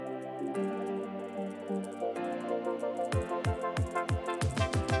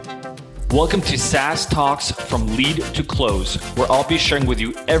Welcome to SaaS Talks from Lead to Close, where I'll be sharing with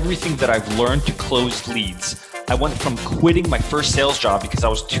you everything that I've learned to close leads. I went from quitting my first sales job because I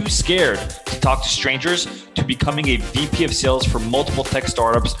was too scared to talk to strangers to becoming a VP of sales for multiple tech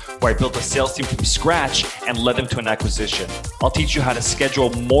startups where I built a sales team from scratch and led them to an acquisition. I'll teach you how to schedule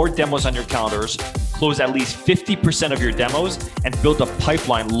more demos on your calendars, close at least 50% of your demos, and build a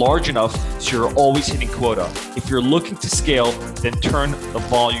pipeline large enough so you're always hitting quota. If you're looking to scale, then turn the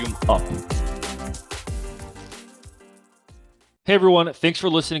volume up. Hey everyone, thanks for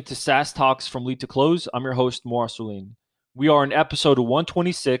listening to SaaS Talks from Lead to Close. I'm your host, Mor Asulin. We are in episode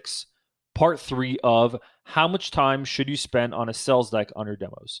 126, part 3 of how much time should you spend on a sales deck on your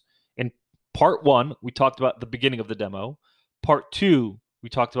demos. In part 1, we talked about the beginning of the demo. Part 2, we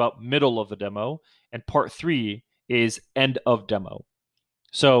talked about middle of the demo. And part 3 is end of demo.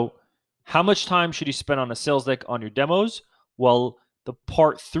 So how much time should you spend on a sales deck on your demos? Well, the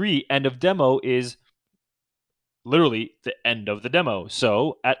part 3, end of demo, is literally the end of the demo.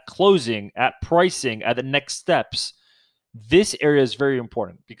 So at closing, at pricing, at the next steps, this area is very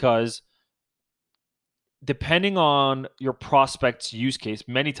important because depending on your prospect's use case,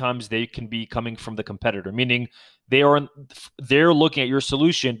 many times they can be coming from the competitor, meaning they're looking at your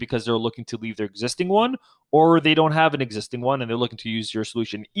solution because they're looking to leave their existing one, or they don't have an existing one and they're looking to use your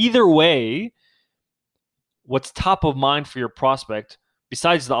solution. Either way, what's top of mind for your prospect,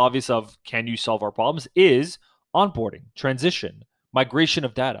 besides the obvious of can you solve our problems, is onboarding, transition, migration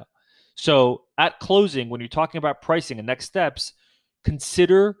of data. So at closing, when you're talking about pricing and next steps,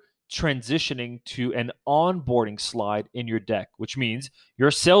 consider transitioning to an onboarding slide in your deck, which means your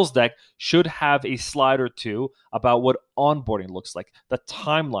sales deck should have a slide or two about what onboarding looks like, the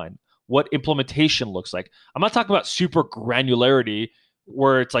timeline, what implementation looks like. I'm not talking about super granularity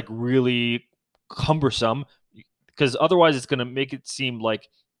where it's like really cumbersome, because otherwise it's going to make it seem like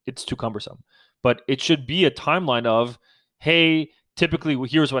it's too cumbersome. But it should be a timeline of, hey, typically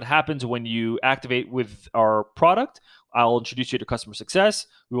here's what happens when you activate with our product. I'll introduce you to customer success.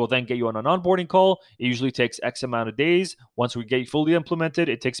 We will then get you on an onboarding call. It usually takes X amount of days. Once we get you fully implemented,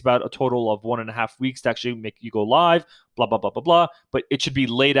 it takes about a total of 1.5 weeks to actually make you go live, blah, blah, blah, blah, blah. But it should be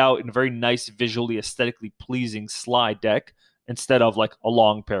laid out in a very nice, visually, aesthetically pleasing slide deck instead of like a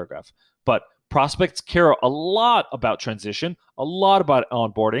long paragraph. But prospects care a lot about transition, a lot about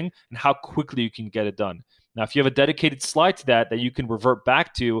onboarding, and how quickly you can get it done. Now, if you have a dedicated slide to that you can revert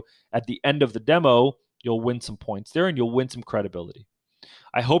back to at the end of the demo, you'll win some points there and you'll win some credibility.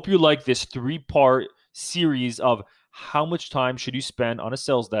 I hope you like this 3-part series of how much time should you spend on a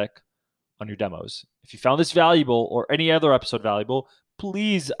sales deck on your demos. If you found this valuable or any other episode valuable,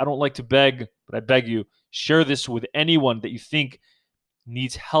 please, I don't like to beg, but I beg you, share this with anyone that you think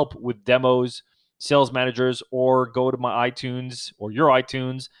needs help with demos, sales managers, or go to my iTunes or your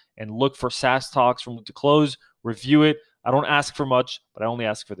iTunes and look for SaaS Talks from Lead to Close, review it. I don't ask for much, but I only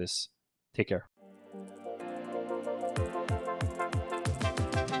ask for this. Take care.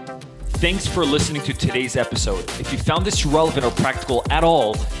 Thanks for listening to today's episode. If you found this relevant or practical at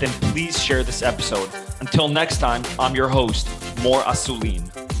all, then please share this episode. Until next time, I'm your host, Mor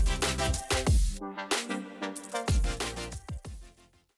Asulin.